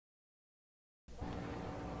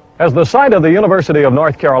As the site of the University of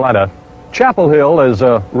North Carolina, Chapel Hill is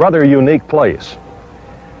a rather unique place.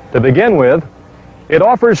 To begin with, it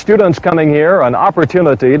offers students coming here an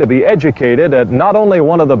opportunity to be educated at not only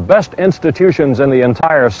one of the best institutions in the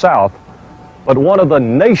entire South, but one of the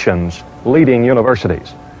nation's leading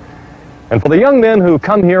universities. And for the young men who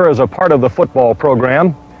come here as a part of the football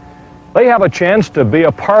program, they have a chance to be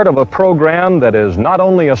a part of a program that is not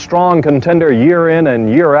only a strong contender year in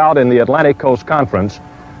and year out in the Atlantic Coast Conference,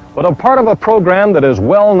 but a part of a program that is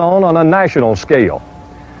well known on a national scale.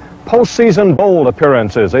 Postseason bowl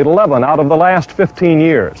appearances, 11 out of the last 15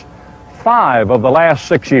 years, 5 of the last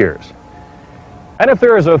 6 years. And if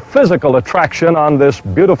there is a physical attraction on this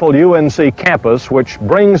beautiful UNC campus, which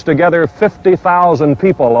brings together 50,000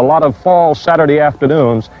 people a lot of fall Saturday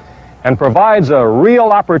afternoons and provides a real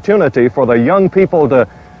opportunity for the young people to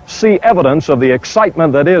see evidence of the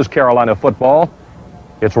excitement that is Carolina football,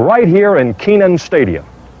 it's right here in Kenan Stadium.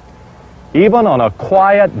 Even on a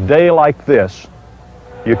quiet day like this,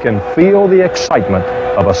 you can feel the excitement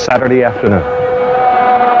of a Saturday afternoon.